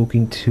we're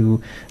talking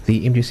to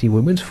the MJC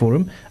Women's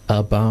Forum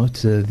about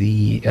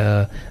the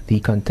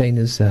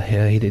containers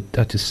headed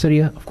to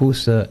Syria. Of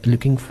course,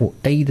 looking for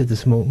aid at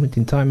this moment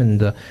in time,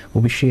 and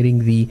we'll be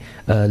sharing the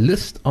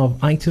list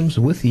of items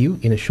with you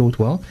in a short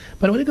while.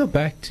 But I want to go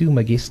back to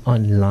my guest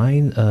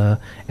online,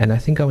 and I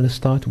think I want to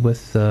start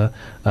with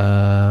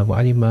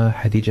Mu'alima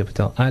Khadija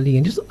Patel Ali,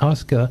 and just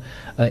ask her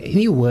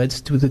any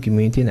words to the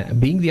community, and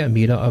being the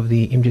Amira of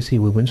the MJC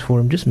Women's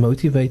Forum, just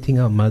motivating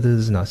our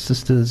mothers and our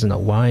sisters and our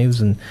wives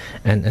and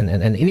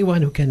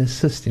anyone who can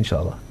assist,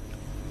 inshallah.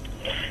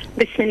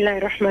 Bismillah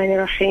ar-Rahman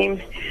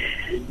ar-Rahim.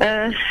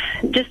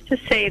 Just to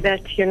say that,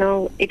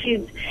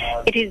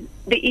 it is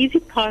the easy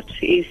part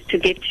is to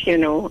get,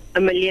 1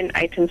 million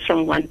items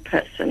from one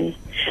person.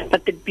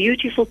 But the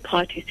beautiful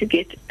part is to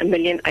get 1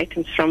 million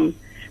items from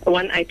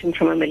one item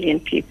from 1 million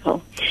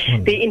people.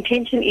 The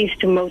intention is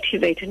to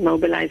motivate and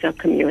mobilize our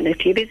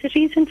community. There's a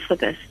reason for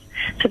this,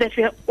 so that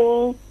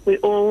we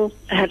all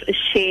have a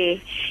share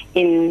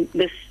in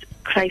this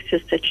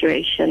crisis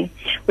situation.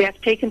 We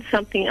have taken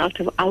something out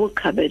of our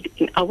cupboard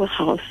in our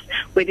house,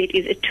 whether it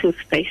is a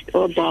toothpaste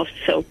or a bar of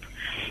soap,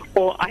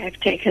 or I have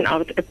taken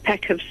out a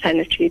pack of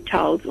sanitary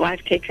towels, or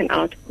I've taken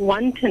out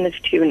 1 tin of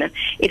tuna.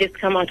 It has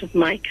come out of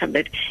my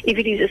cupboard. If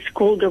it is a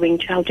school-going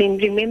child,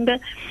 and remember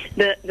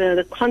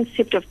the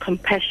concept of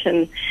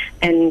compassion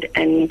and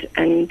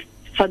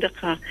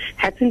sadaqah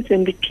happens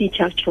when we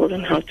teach our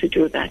children how to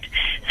do that.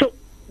 So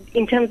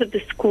in terms of the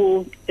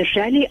school,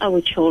 rally our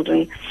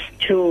children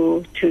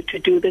to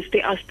do this.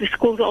 The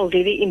schools are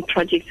already in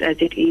projects as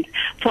it is.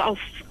 For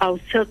our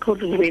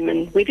circles of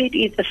women, whether it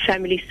is a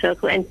family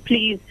circle, and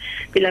please,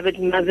 beloved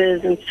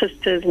mothers and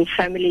sisters and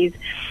families,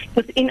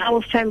 within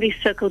our family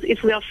circles,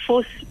 if we are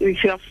 4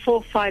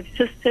 or 5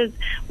 sisters,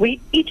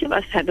 each of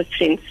us have a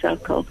friend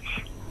circle.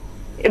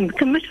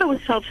 Commit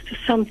ourselves to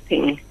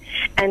something.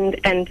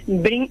 And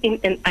bring in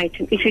an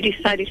item. If you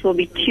decide it will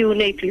be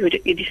tuna, if you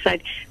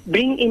decide,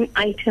 bring in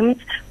items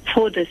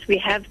for this. We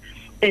have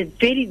a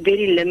very,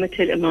 very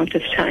limited amount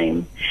of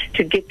time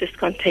to get this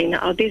container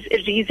out. There's a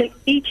reason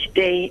each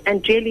day,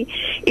 and really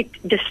it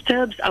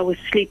disturbs our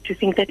sleep to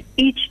think that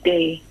each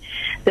day,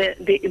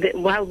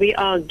 while we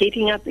are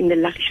getting up in the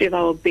luxury of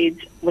our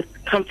beds, with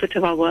comfort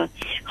of our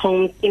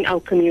homes, in our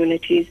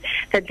communities,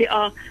 that there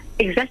are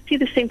exactly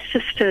the same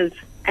sisters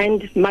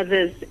and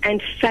mothers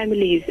and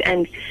families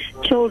and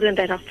children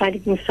that are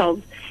finding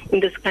themselves in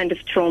this kind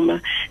of trauma.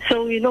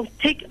 So,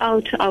 take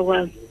out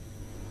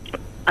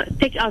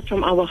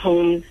from our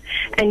homes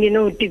and,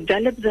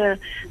 develop the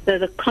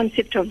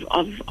concept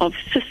of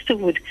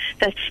sisterhood,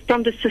 that's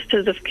from the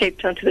sisters of Cape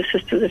Town to the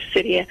sisters of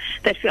Syria,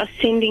 that we are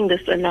sending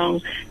this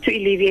along to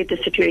alleviate the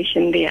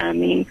situation there,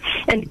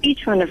 And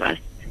each one of us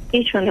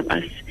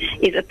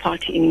is a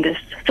party in this.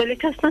 So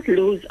let us not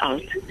lose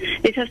out.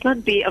 Let us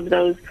not be of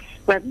those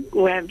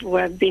who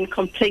have been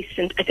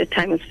complacent at a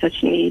time of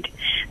such need.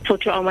 So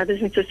to our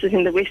mothers and sisters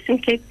in the Western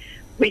Cape,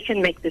 we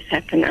can make this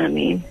happen.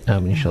 Ameen.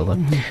 Inshallah.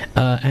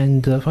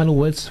 And final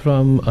words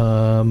from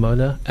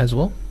Mola as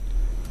well?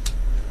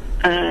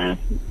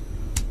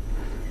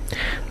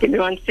 Give me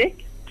 1 sec.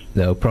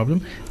 No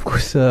problem. Of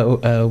course,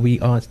 we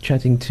were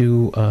chatting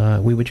to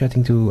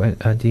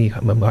Auntie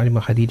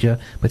Mu'alima Khadija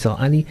Patel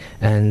Ali,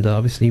 and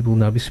obviously we'll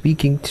now be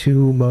speaking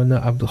to Mona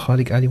Abdul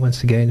Khalik Ali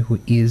once again, who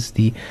is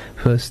the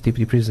first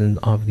Deputy President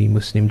of the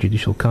Muslim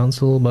Judicial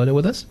Council. Mona,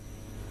 with us?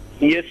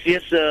 Yes,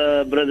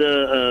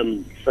 Brother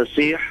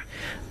Fasih.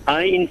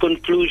 I, in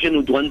conclusion,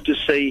 would want to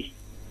say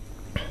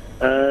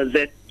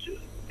that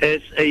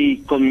as a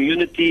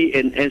community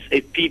and as a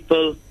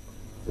people,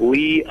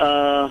 we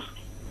are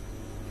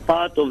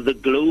part of the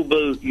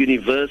global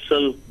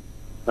universal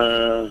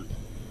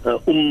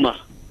ummah.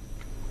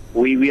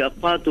 We are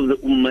part of the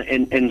ummah,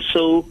 and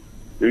so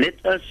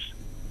let us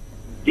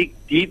dig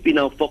deep in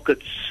our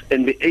pockets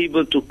and be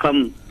able to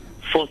come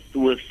forth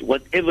with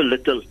whatever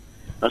little.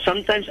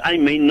 Sometimes I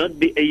may not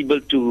be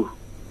able to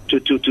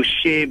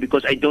share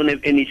because I don't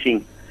have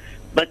anything,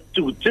 but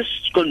to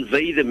just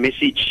convey the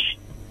message,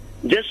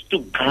 just to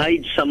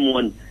guide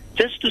someone,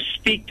 just to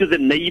speak to the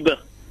neighbor.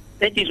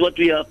 That is what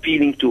we are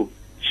appealing to.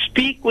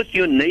 Speak with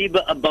your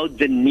neighbor about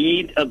the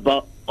need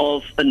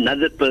of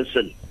another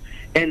person.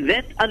 And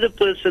that other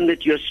person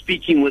that you're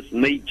speaking with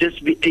may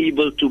just be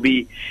able to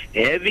be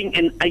having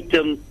an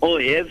item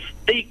or have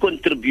a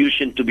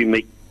contribution to be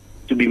made.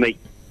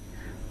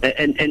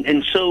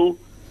 And so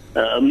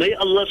may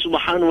Allah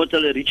subhanahu wa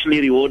ta'ala richly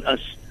reward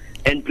us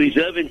and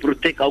preserve and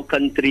protect our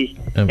country.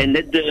 And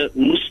let the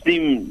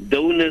Muslim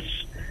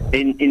donors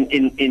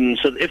in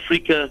South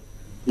Africa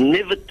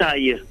never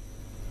tire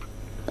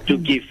to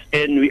give.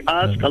 And we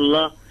ask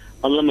Allah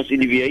must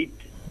alleviate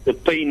the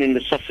pain and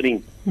the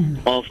suffering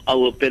of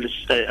our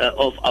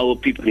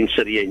people in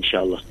Syria,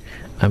 inshallah.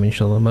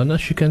 Inshallah. Mawlana,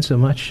 shukran so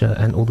much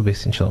and all the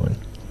best, inshallah.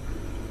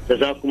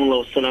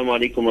 Jazakumullah. Assalamu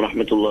alaikum wa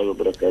rahmatullahi wa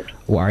barakatuh.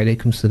 Wa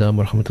alaikum salam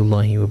wa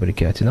rahmatullahi wa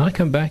barakatuh. Now I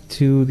come back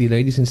to the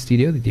ladies in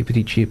studio, the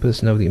Deputy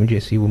Chairperson of the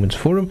MJC Women's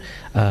Forum,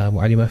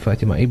 Mu'alima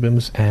Fatima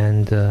Abrams,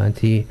 and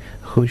Auntie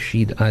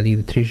Khurshid Ali,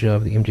 the Treasurer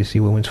of the MJC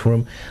Women's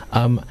Forum.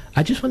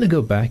 I just want to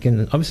go back,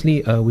 and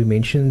obviously we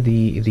mentioned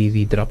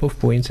the drop-off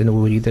points, and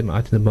we'll read them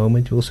out in a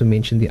moment. We also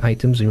mentioned the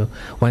items, and we'll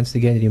once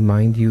again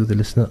remind you, the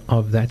listener,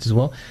 of that as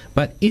well.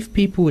 But if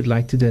people would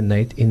like to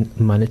donate in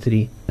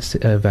monetary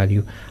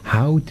value,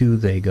 how do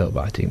they go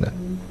about doing that?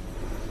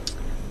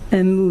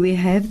 We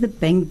have the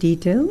bank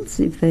details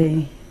if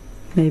they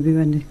maybe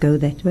want to go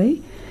that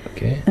way.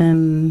 Okay.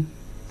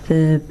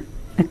 The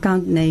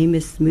account name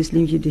is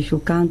Muslim Judical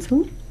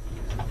Council.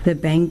 The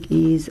bank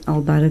is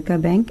Al Baraka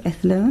Bank,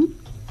 Athlone.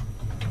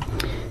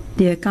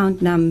 The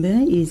account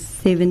number is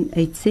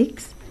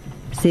 786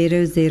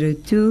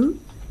 002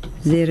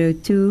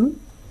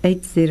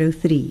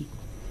 02803.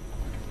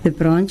 The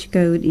branch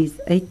code is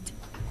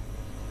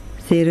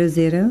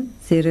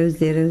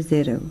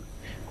 800000.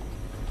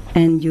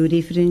 And your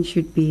reference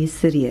should be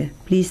Syria.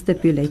 Please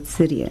stipulate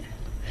Syria.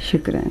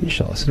 Shukran.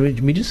 Inshallah. So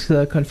we just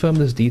confirm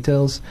those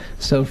details.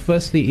 So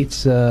firstly,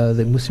 it's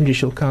the Muslim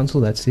Judical Council.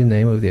 That's the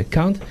name of the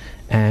account.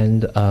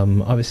 And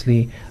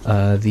obviously,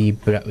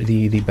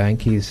 the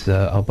bank is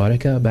Al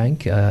Baraka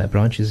Bank.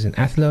 Branch is in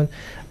Athlone.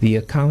 The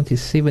account is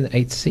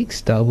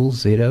 786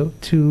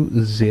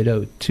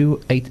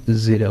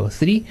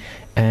 0020803,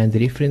 and the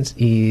reference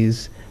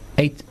is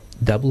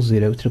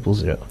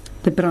 800000.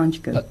 The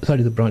branch code.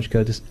 The branch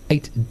code is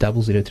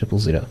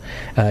 800000.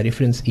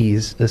 Reference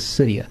is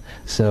Syria.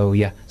 So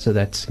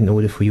that's in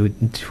order for your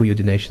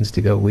donations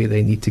to go where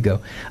they need to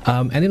go.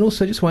 And then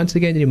also, just once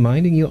again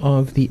reminding you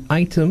of the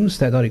items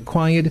that are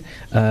required: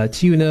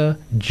 tuna,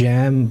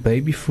 jam,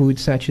 baby food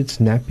sachets,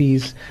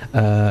 nappies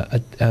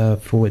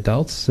for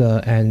adults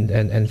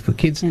and for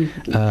kids,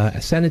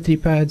 sanitary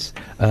pads,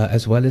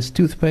 as well as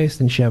toothpaste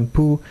and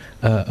shampoo,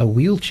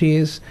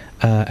 wheelchairs,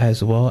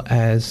 as well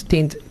as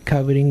tent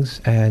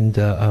coverings and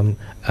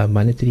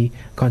monetary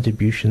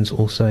contributions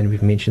also, and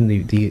we've mentioned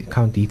the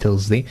account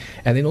details there.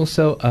 And then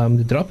also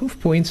the drop-off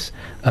points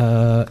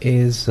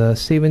is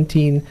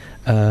 17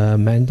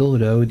 Mandel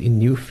Road in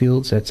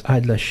Newfields, that's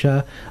Adla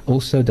Shah.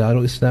 Also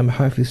Darul Islam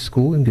Hafiz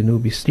School in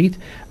Ganubi Street,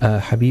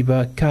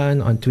 Habiba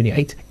Khan on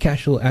 28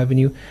 Cashel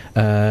Avenue,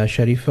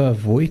 Sharifa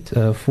Voigt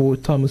 4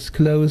 Thomas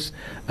Close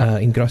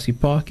in Grassy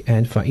Park,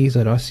 and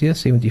Faiza Rasia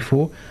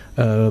 74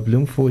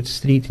 Bloomford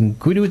Street in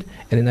Goodwood.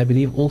 And then I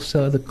believe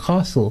also the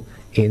castle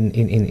in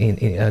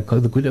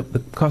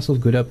the Castle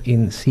Goodup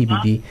in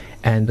CBD,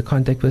 and the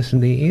contact person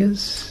there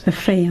is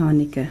Faye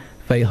Hanika.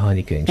 Faye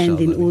Hanika, inshallah. And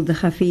then all the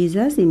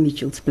Hafizas in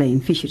Mitchell's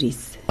Plain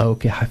Fisheries.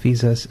 Okay,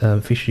 Hafizas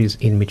Fisheries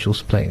in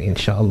Mitchell's Plain,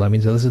 inshallah. I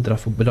mean, those are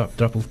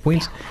drop off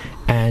points.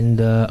 And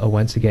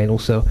once again,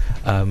 also,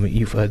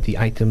 you've heard the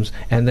items.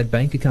 And that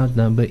bank account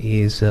number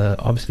is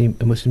obviously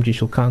Muslim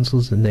Judical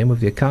Council's the name of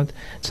the account.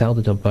 It's held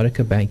at Al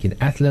Baraka Bank in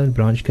Athlone.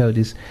 Branch code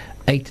is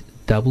 800000.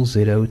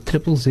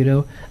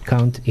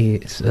 Count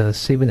is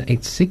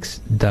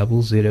 786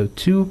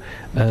 002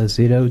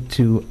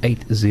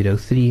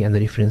 02803, and the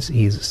reference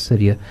is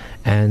Syria.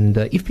 And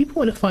if people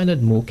want to find out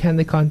more, can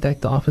they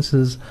contact the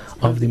officers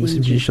of the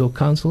Muslim Judical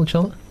Council,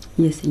 inshallah?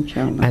 Yes,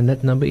 inshallah. And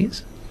that number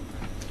is?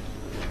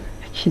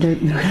 She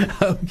don't know.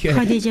 Okay.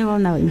 Khadija will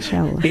know,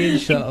 inshallah.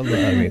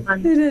 Inshallah, I mean.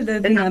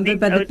 The number,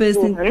 but the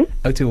person.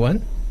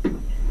 021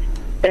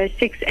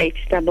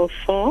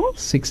 6844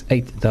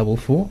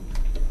 6844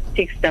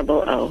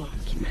 600.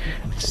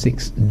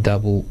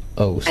 600.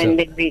 And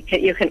then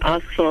you can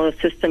ask for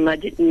Sister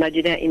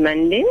Majida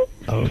Imandin.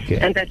 Okay.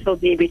 And that will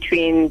be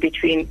between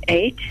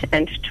 8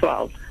 and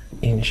 12.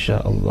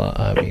 Inshallah,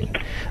 I mean.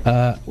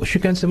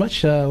 Shukran so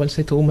much. I want to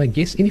say to all my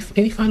guests,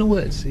 any final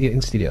words here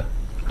in studio?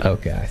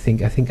 Okay, I think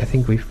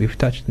we've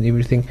touched on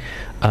everything.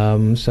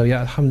 So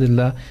yeah,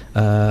 alhamdulillah.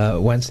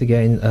 Once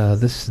again,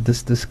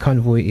 this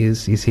convoy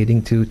is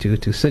heading to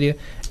Syria,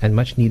 and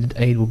much needed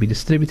aid will be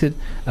distributed.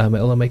 May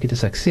Allah make it a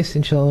success,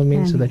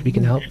 inshallah, so that we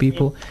can help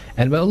people.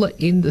 And may Allah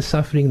end the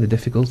suffering, the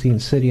difficulty in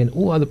Syria and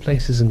all other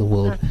places in the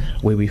world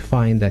where we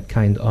find that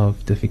kind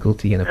of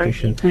difficulty and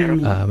oppression.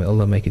 May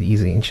Allah make it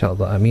easy,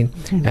 inshallah. Ameen.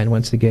 And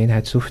once again,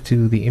 hats off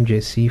to the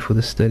MJC for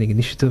the sterling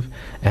initiative,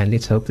 and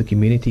let's hope the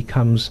community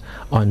comes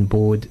on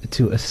board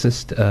to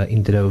assist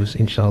in droves,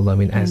 inshallah,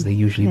 as they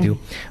usually do.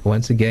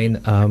 Once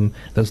again,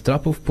 those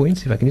drop-off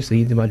points, if I can just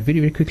read them out very,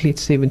 very quickly,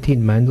 it's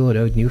 17 Mandel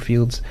Road,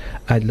 Newfields,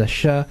 Adla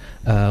Shah,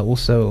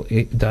 also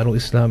Darul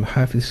Islam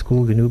Hafiz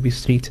School, Ganubi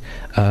Street,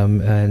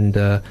 and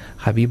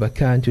Habiba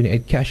Khan,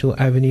 28 Cashel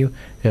Avenue,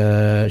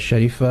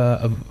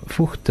 Sharifa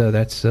Voigt,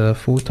 that's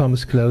 4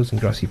 Thomas Close in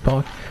Grassy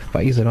Park,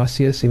 Faiza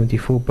Rasia,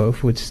 74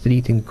 Beaufort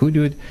Street in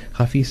Goodwood,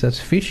 Hafiza's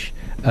Fish,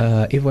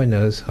 everyone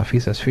knows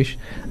Hafiza's Fish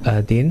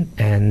Den,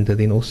 and the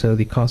then also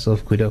the Castle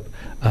of Good Hope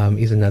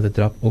is another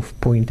drop-off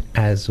point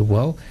as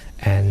well.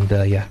 And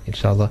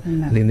inshallah.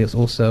 Then there's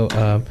also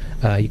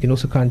you can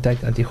also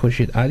contact Auntie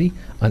Khurshid Ali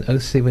on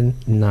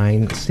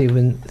 079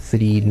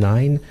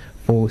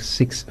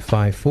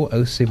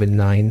 4654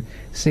 079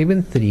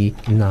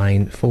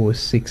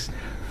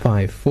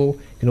 4654. You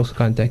can also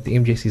contact the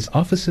MJC's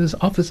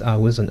office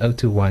hours on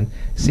 021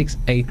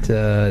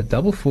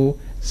 6844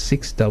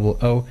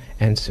 600,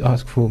 and to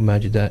ask for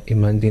Majida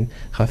Imandin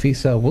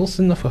Khafisa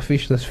Wilson of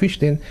Officials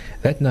Fishdin.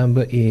 That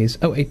number is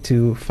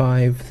 082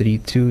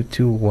 532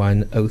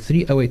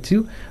 2103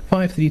 082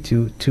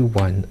 532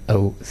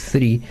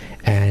 2103.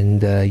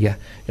 And I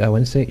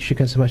want to say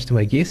shukran so much to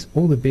my guests.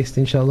 All the best,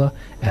 inshallah.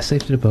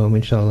 Safe to the home,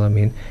 inshallah. I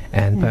mean,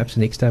 and perhaps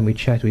next time we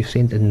chat, we've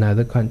sent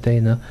another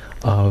container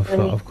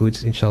of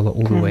goods, inshallah,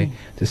 all the way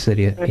to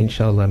Syria,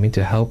 inshallah. I mean,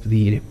 to help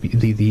to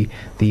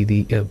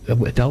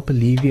help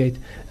alleviate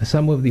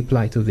some of the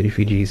plight of the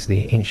refugees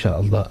there,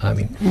 inshallah. I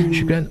mean,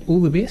 shukran, all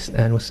the best,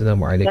 and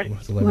wassalamu alaikum wa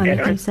rahmatullahi wa barakatuh.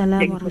 Wa alaikum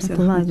salam wa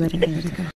rahmatullahi wa barakatuh.